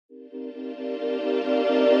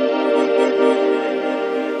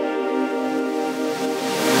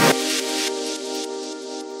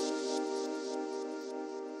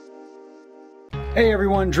Hey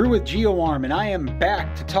everyone, Drew with GeoArm, and I am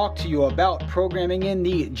back to talk to you about programming in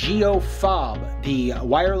the GeoFOB, the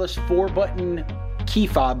wireless 4-button key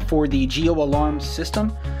fob for the GeoAlarm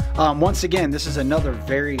system. Once again, this is another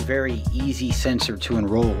very easy sensor to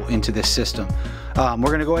enroll into this system. We're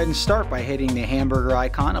going to go ahead and start by hitting the hamburger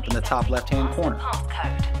icon up in the top left-hand corner.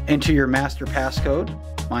 Enter your master passcode.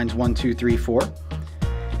 Mine's 1234.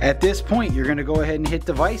 At this point, you're going to go ahead and hit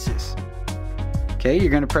devices. Okay,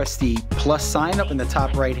 you're going to press the plus sign up in the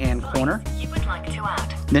top right-hand corner.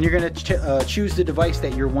 Then you're going to choose the device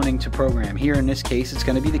that you're wanting to program. Here in this case, it's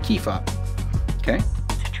going to be the Keyfob. Okay.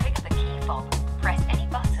 To trigger the Keyfob, press any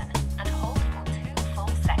button and hold for 2 full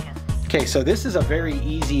seconds. Okay, so this is a very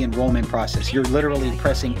easy enrollment process. You're literally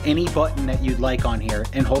pressing any button that you'd like on here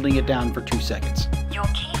and holding it down for 2 seconds. Your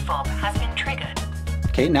Keyfob has been triggered.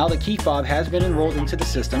 Okay, now the Keyfob has been enrolled into the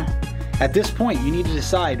system. At this point, you need to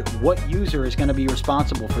decide what user is going to be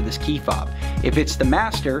responsible for this Keyfob. If it's the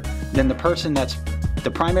master, then the person that's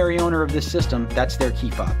the primary owner of this system, that's their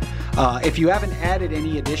Keyfob. If you haven't added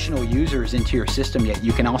any additional users into your system yet,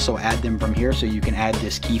 you can also add them from here, so you can add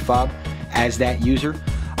this Keyfob as that user.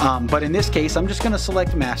 But in this case, I'm just going to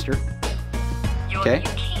select master. Your new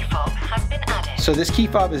Keyfob has been added. So this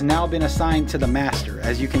Keyfob has now been assigned to the master.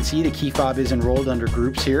 As you can see, the Keyfob is enrolled under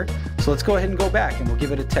groups here. So let's go ahead and go back and we'll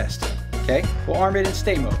give it a test. Okay, we'll arm it in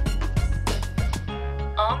stay mode.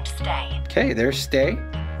 Armed stay. Okay, there's stay.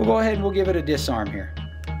 We'll go ahead and we'll give it a disarm here.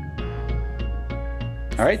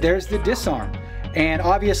 All right, there's the disarm. And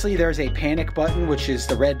obviously there's a panic button, which is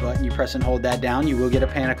the red button. You press and hold that down, you will get a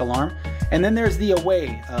panic alarm. And then there's the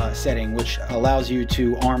away setting, which allows you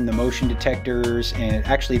to arm the motion detectors and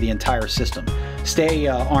actually the entire system. Stay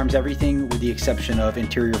arms everything with the exception of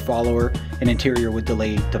interior follower and interior with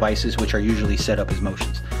delay devices, which are usually set up as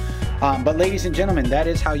motions. But ladies and gentlemen, that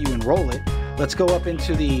is how you enroll it. Let's go up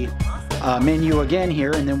into the menu again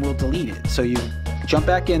here and then we'll delete it. So you jump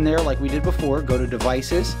back in there like we did before, go to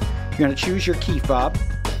devices. You're going to choose your Keyfob.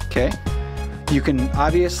 Okay. You can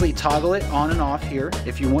obviously toggle it on and off here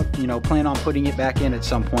if you want, plan on putting it back in at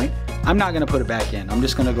some point. I'm not going to put it back in. I'm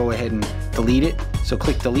just going to go ahead and delete it. So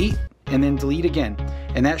click delete and then delete again.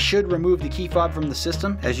 And that should remove the Keyfob from the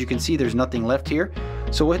system. As you can see, there's nothing left here.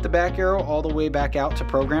 So we'll hit the back arrow all the way back out to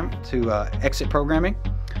exit programming.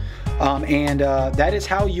 That is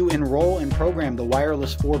how you enroll and program the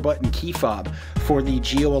wireless 4-button Keyfob for the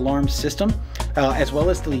GeoAlarm system, as well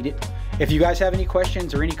as delete it. If you guys have any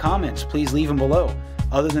questions or any comments, please leave them below.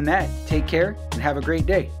 Other than that, take care and have a great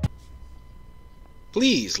day.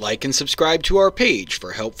 Please like and subscribe to our page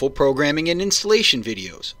for helpful programming and installation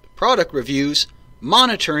videos, product reviews,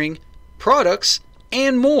 monitoring, products,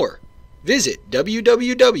 and more. Visit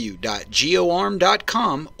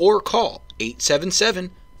www.geoarm.com or call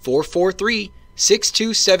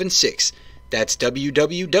 877-443-6276. That's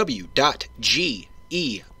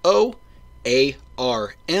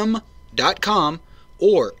www.geoarm.com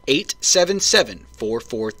or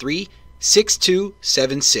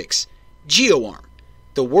 877-443-6276. GeoArm,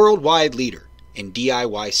 the worldwide leader in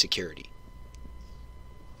DIY security.